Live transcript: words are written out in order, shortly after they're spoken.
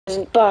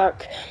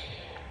Park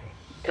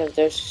because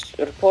there's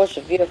reports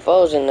of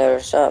UFOs in there or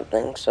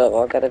something,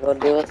 so I gotta go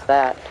deal with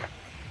that.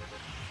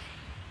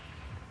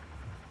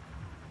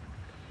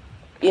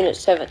 Unit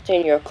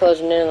 17, you're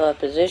closing in on the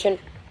position.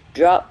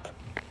 Drop.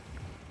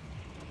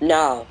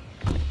 Now.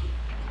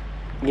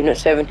 Unit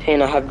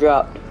 17, I have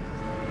dropped.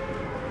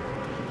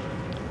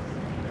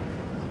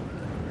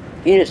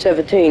 Unit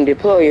 17,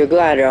 deploy your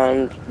glider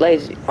on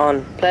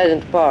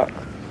Pleasant Park.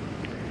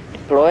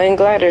 Deploying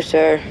glider,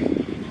 sir.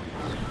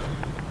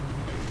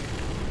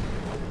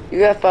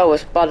 UFO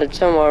was spotted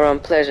somewhere on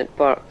Pleasant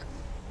Park.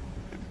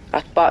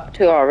 I spot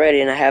 2 already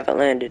and I haven't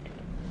landed.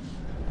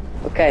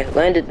 Okay,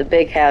 land at the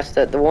big house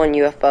that the one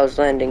UFO is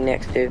landing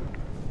next to.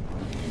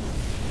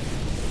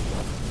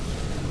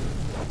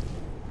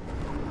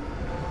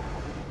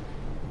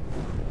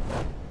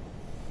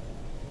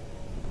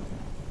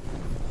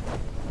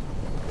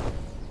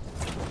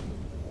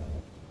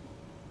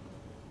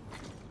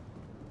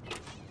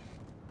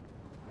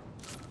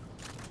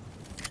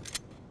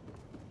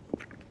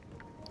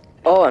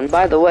 Oh, and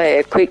by the way,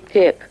 a quick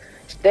tip.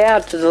 Stay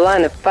out to the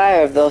line of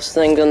fire of those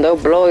things and they'll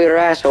blow your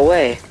ass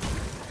away.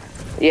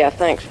 Yeah,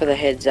 thanks for the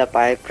heads up,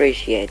 I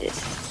appreciate it.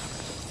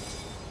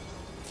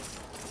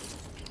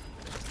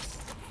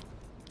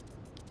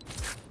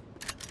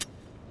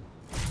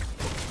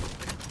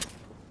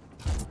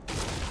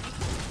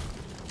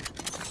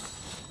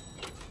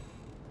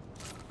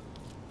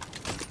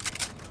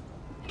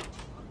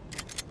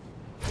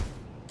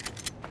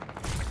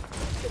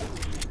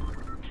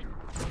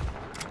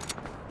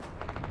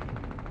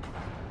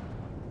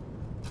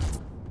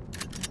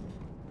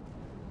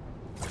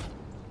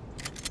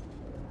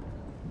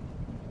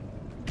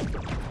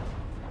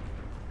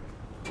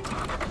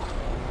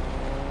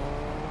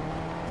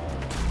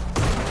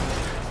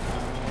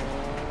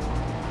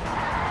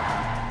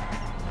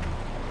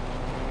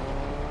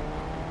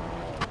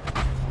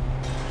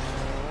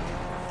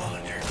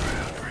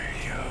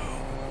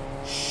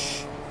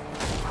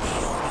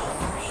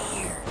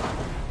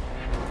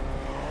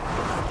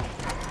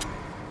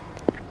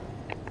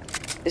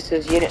 This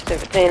is Unit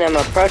 17, I'm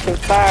approaching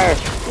fire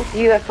with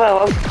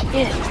UFO. Oh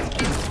shit!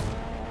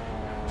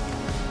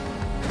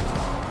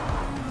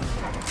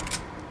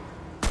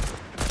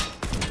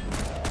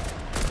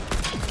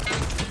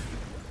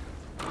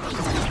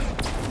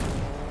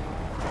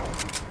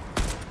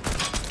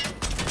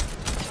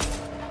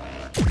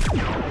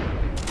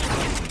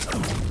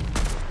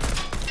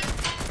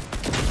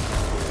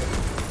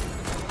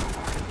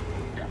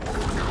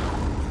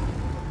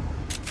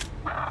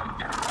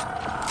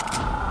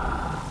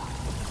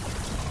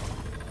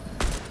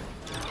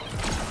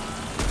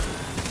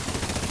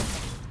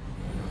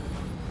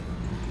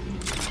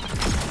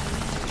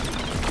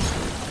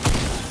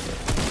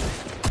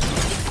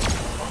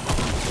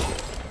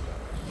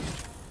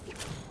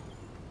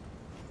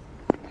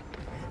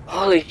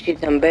 Holy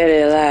shit, I'm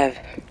barely alive.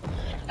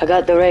 I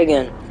got the ray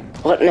gun.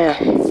 What now?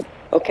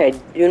 Okay,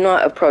 do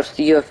not approach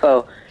the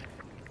UFO.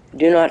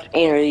 Do not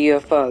enter the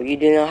UFO. You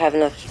do not have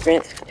enough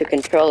strength to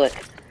control it.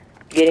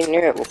 Getting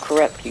near it will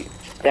corrupt you.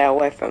 Stay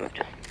away from it.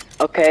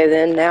 Okay,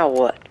 then, now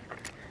what?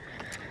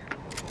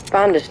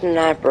 Find a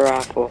sniper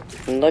rifle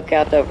and look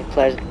out over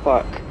Pleasant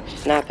Park.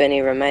 Snipe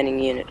any remaining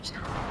units.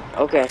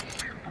 Okay.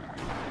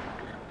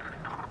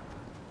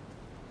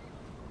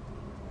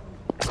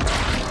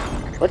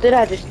 What did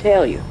I just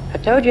tell you? I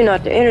told you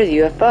not to enter the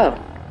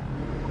UFO.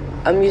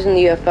 I'm using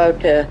the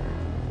UFO to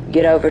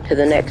get over to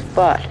the next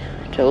spot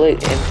to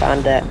loot and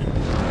find that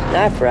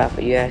sniper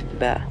rifle you asked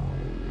about.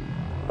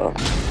 Well,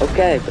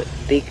 okay, but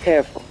be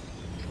careful.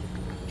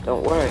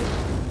 Don't worry.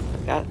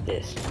 I got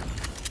this.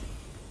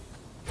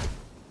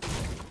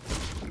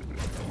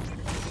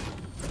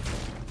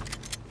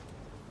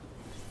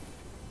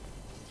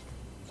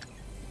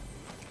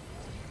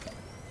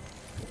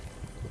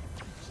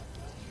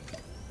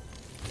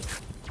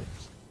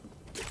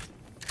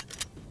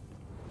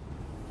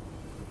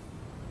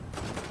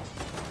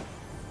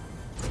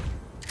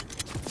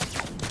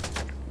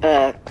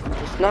 The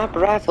sniper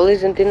rifle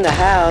isn't in the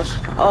house.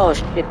 Oh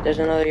shit, there's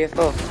another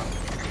UFO.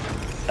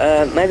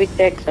 Maybe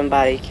take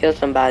somebody, kill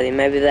somebody,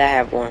 maybe they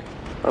have one.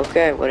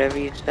 Okay, whatever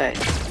you say.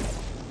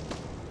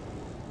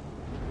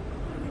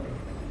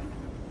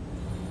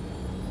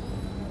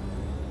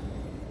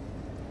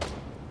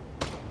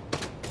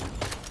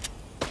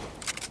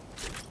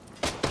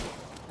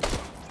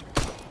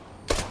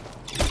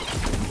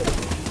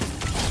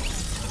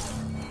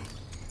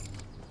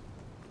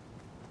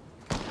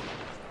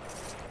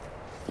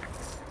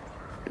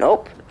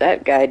 Nope,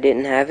 that guy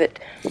didn't have it.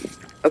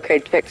 Okay,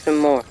 check some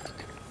more.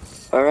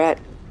 Alright.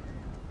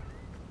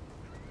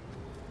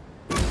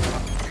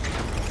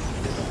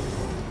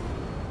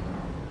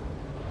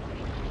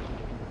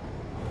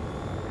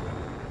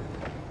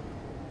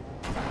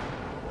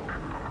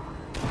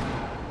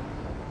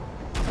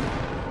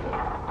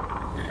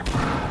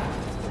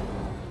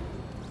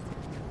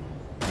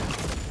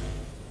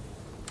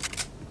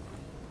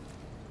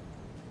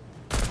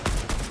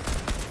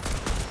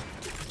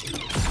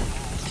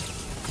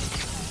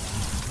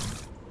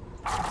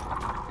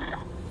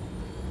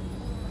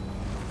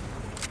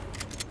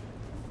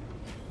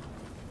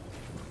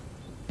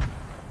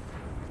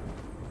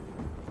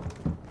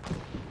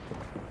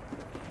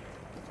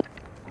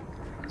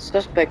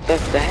 suspect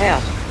left the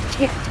house.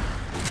 Shit!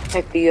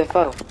 Check the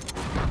UFO.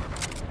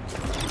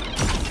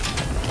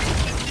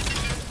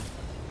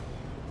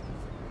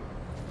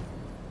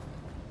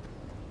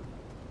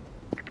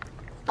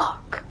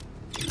 Fuck.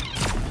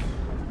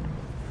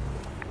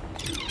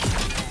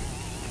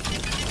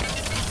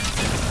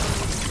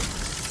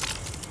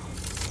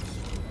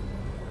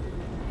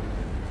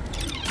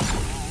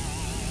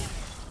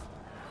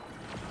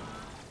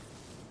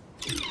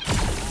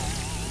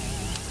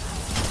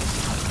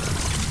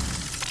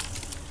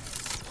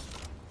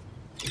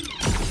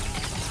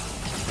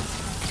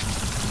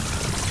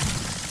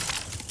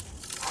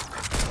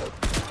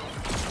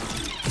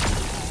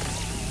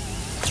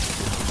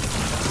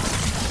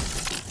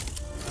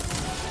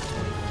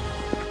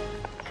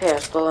 Okay, I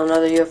stole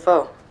another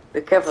UFO. Be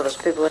careful, there's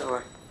people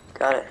everywhere.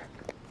 Got it.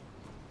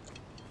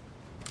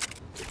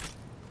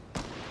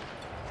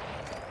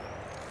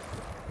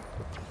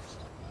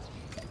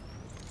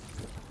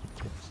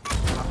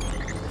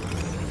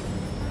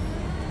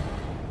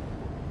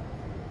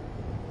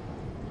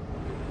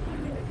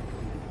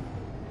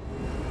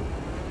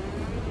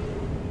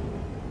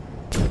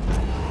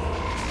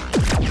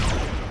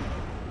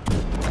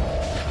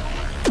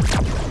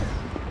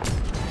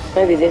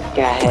 Maybe this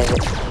guy has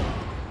it.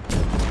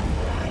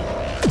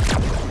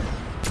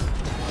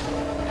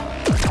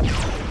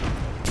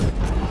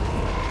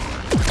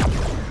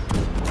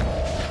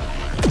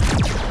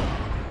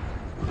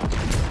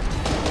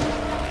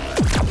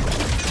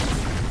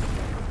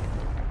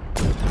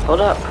 Hold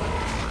up.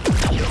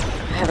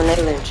 I have an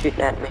alien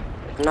shooting at me.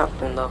 I've knocked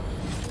him though.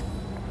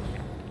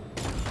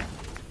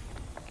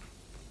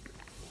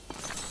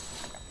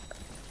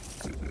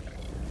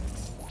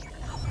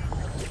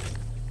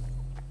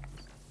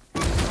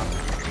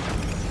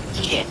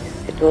 Shit,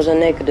 it was a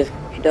negative.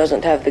 He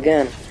doesn't have the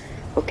gun.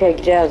 Okay,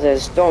 Jazz, the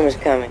storm is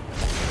coming.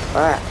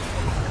 Alright.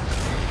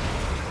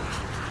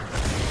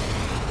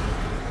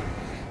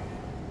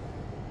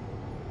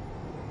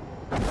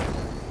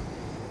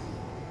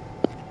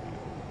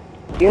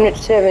 Unit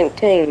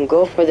 17,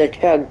 go for the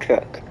chug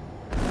truck.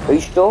 Are you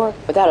sure?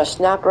 Without a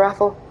sniper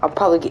rifle, I'll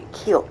probably get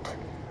killed.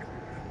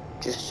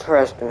 Just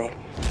trust me.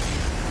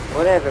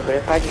 Whatever, but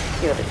if I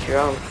get killed, it's your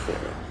own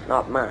feeling,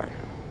 not mine.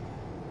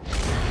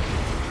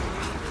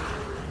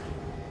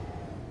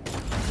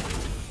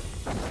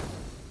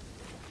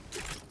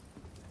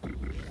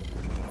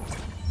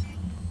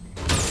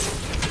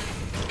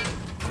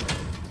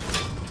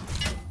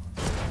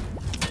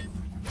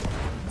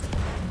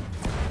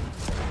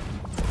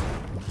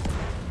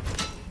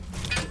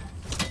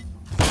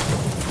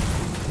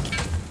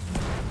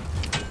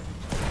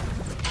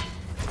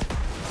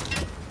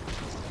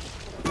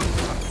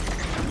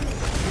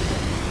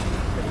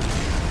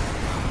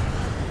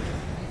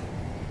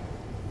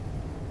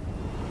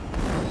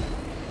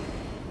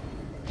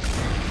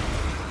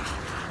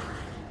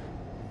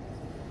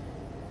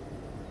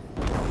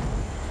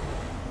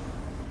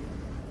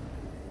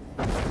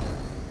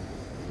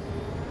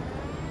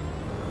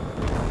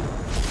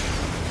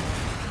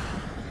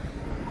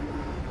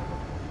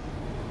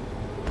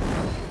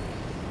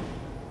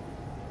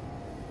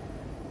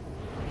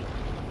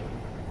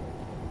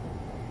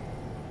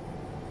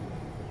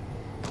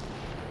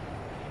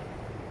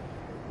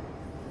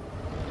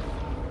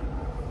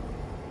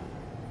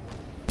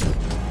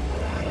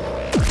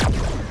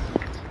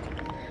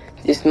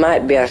 This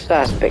might be our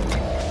suspect.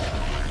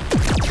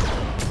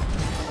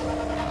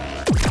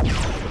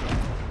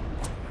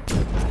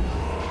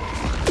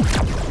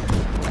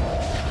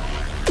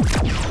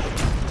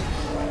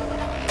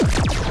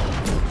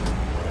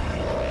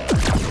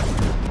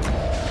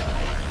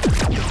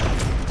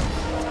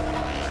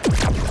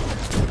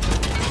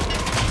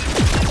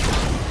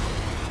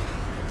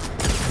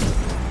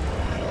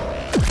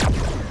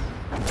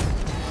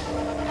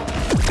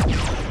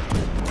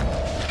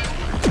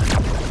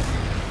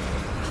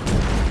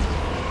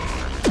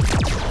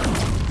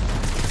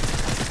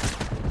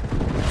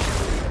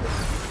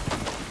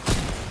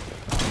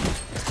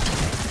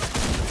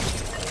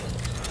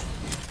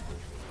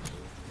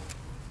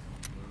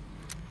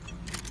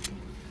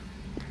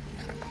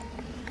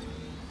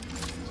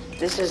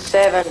 This is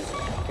 7.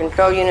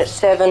 Control Unit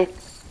 7.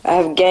 I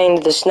have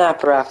gained the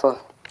sniper rifle.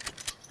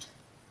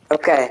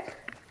 Okay.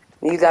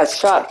 You got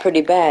shot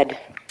pretty bad.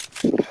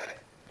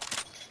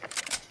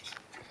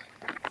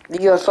 The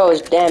UFO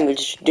is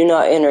damaged. Do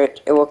not enter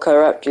it. It will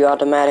corrupt you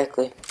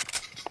automatically.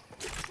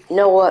 You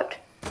know what?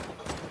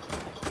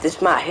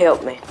 This might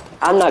help me.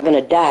 I'm not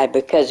gonna die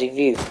because of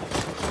you.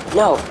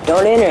 No,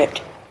 don't enter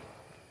it.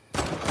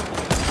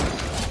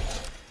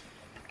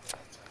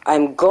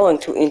 I'm going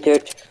to enter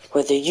it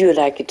whether you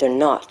like it or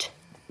not.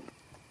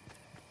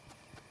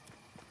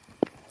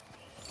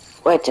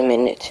 Wait a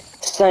minute.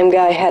 The same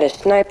guy had a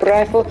sniper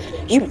rifle?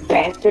 You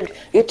bastard!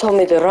 You told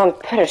me the wrong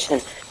person.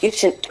 You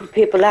sent 2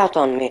 people out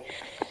on me.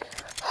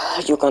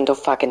 You're going to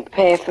fucking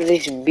pay for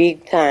this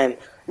big time.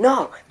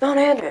 No, don't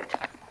enter it.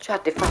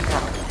 Shut the fuck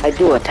up. I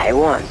do what I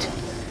want.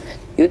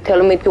 You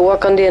telling me to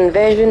work on the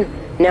invasion?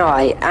 Now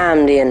I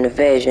am the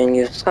invasion,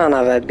 you son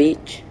of a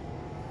bitch.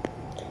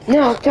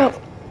 No, don't.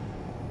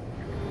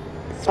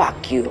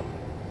 Fuck you.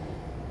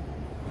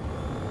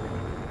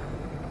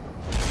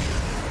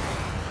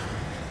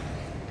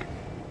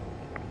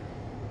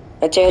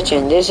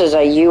 Attention, this is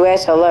a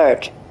U.S.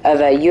 alert of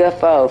a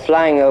UFO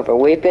flying over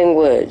Weeping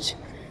Woods.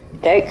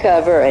 Take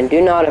cover and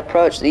do not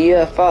approach the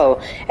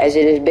UFO as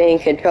it is being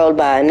controlled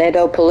by a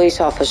NATO police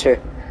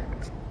officer.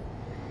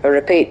 I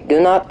repeat,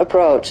 do not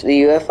approach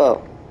the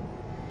UFO.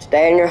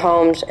 Stay in your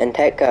homes and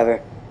take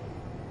cover.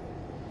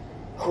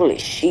 Holy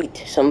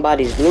shit,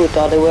 somebody's loot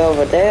all the way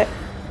over there.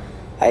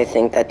 I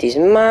think that is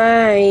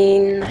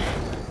mine.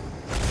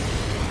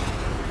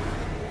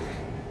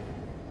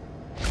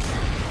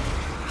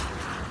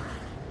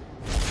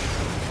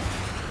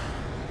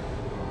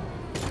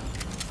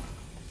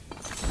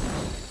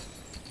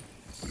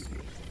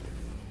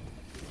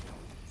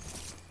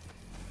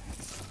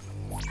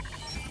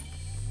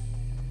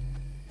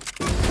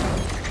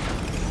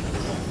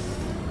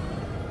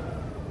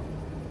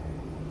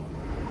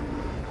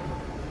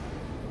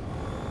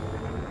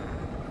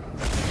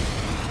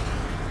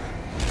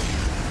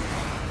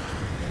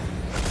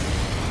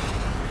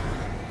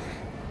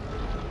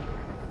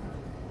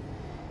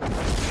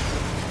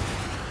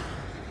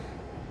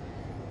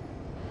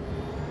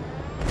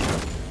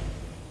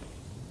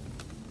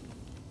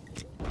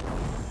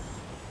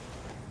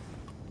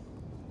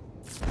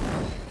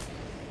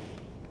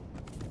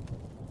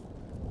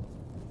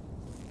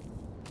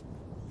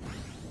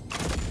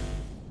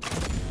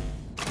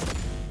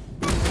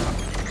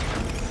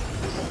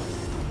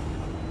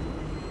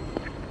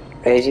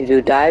 Ready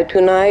to die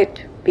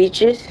tonight,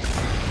 Peaches?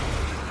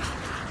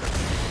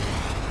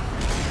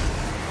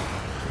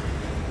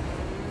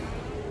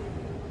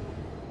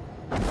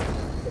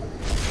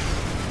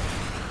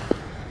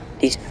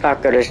 This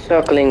fucker is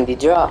circling the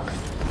drop.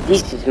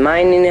 This is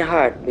mine in a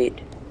heartbeat.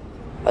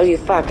 All you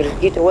fuckers,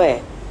 get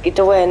away. Get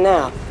away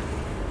now.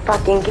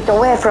 Fucking get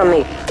away from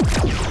me.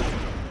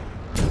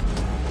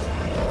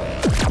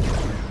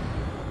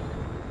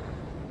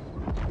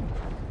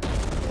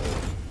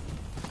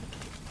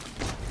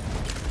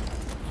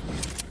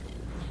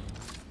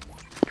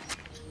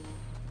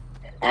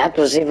 That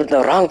was even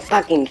the wrong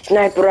fucking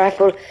sniper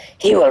rifle.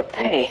 He will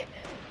pay.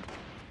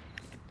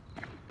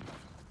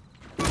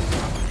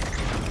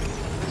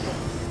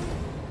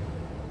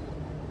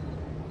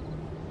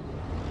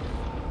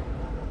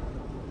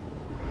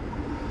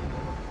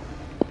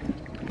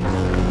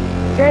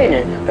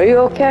 Jaden, are you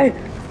okay?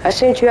 I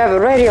sent you have a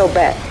radio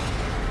back.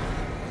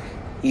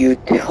 You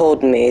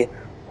told me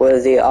where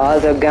the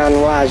other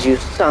gun was, you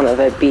son of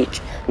a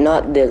bitch.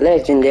 Not the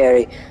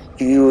legendary.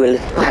 You will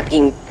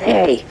fucking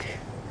pay.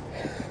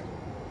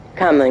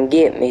 Come and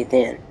get me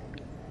then.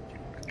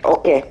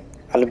 Okay,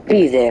 I'll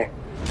be there.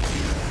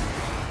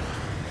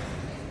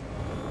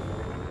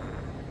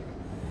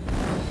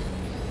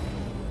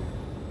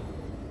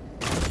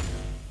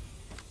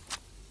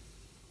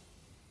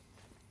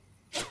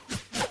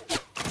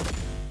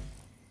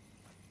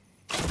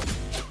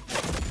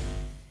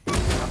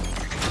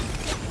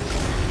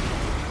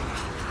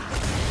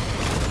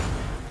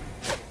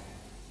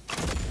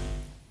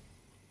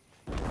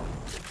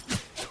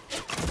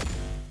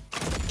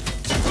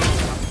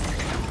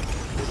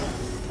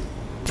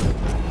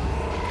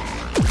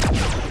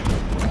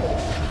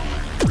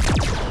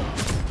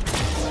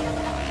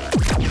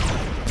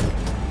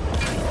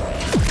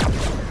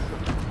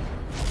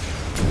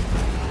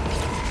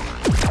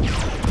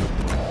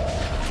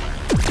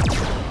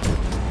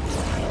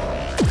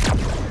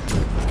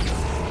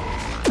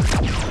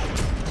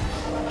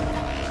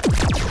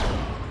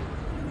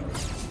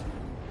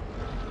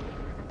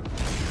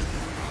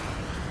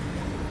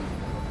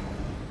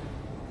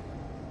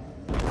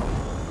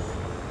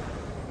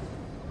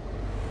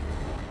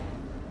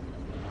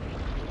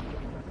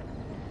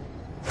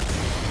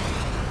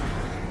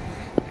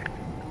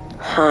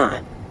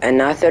 Huh,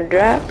 another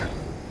drop?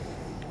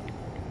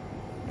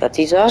 That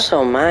is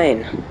also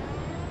mine.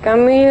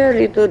 Come here,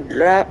 little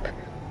drop.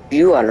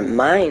 You are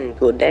mine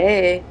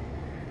today.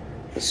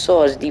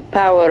 So is the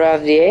power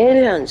of the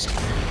aliens.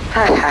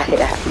 Ha ha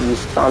ha, you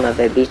son of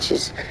a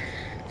bitches.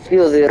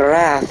 Feel the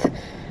wrath.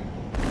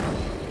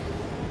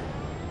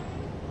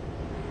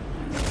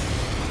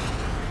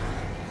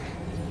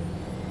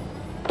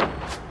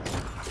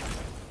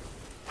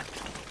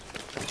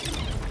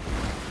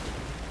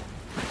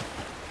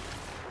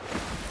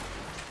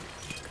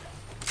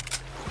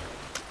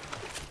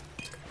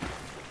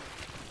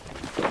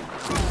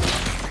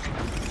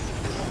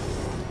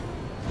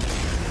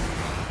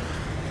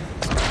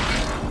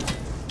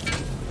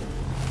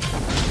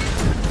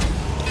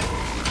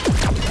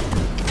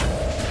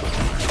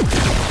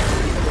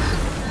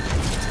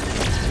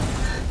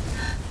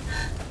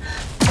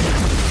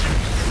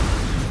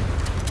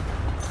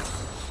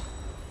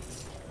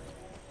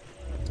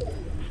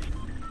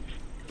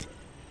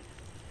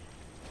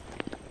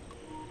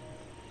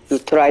 You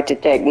try to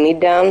take me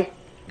down,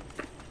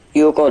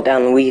 you go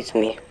down with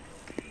me.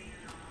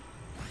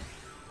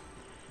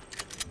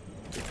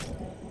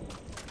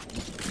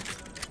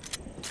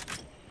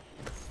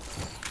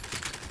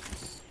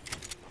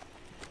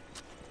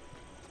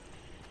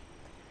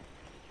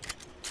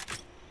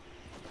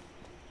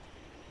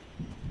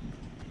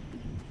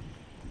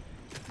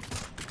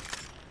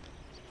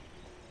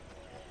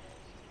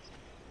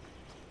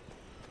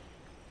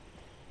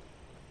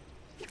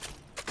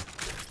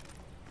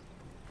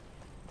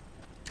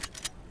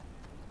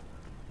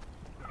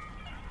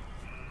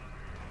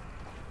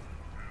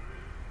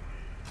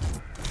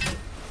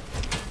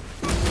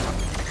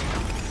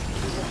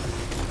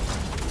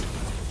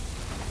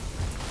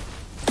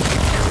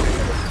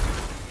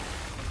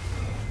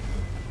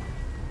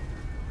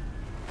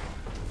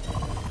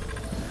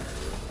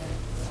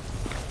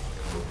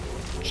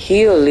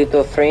 you,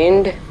 little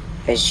friend,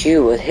 as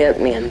you will help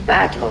me in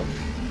battle.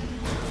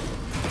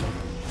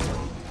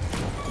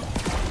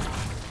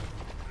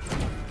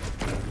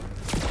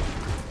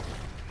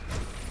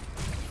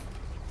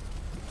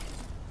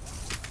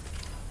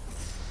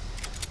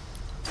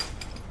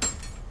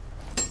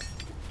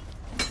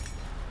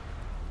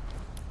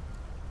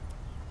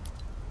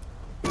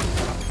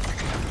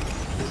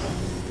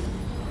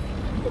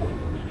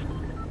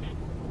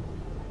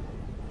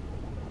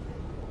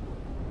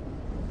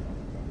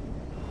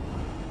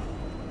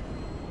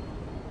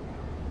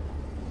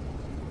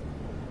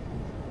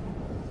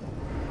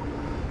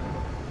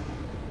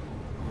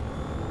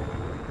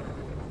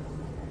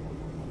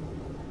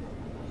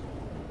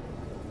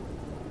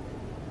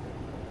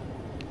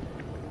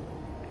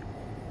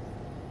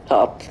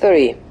 Top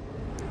 3.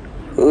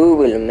 Who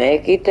will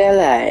make it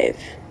alive?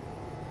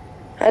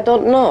 I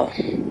don't know.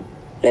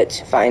 Let's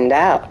find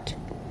out.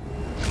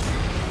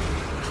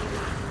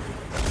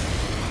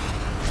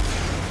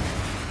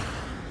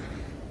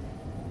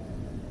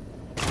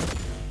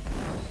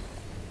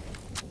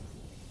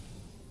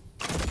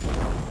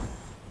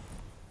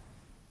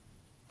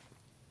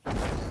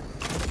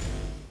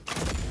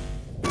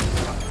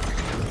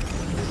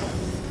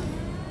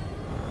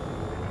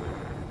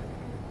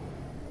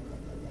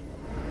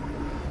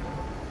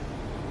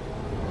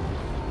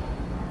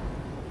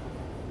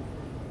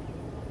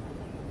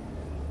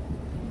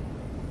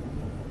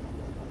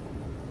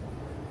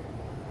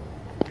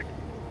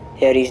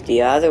 Here is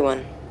the other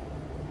one.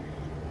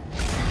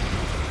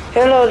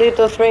 Hello,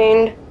 little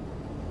friend.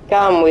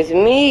 Come with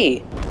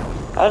me.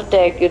 I'll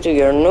take you to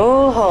your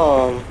new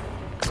home.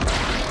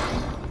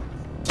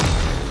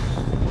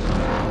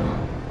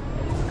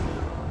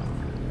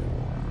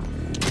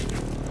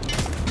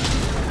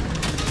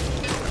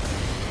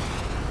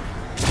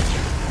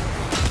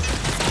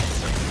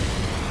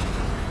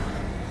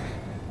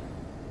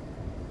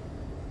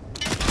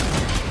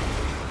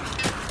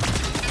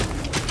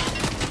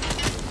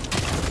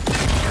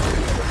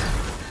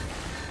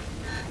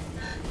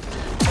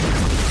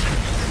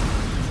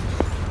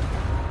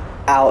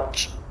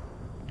 Ouch.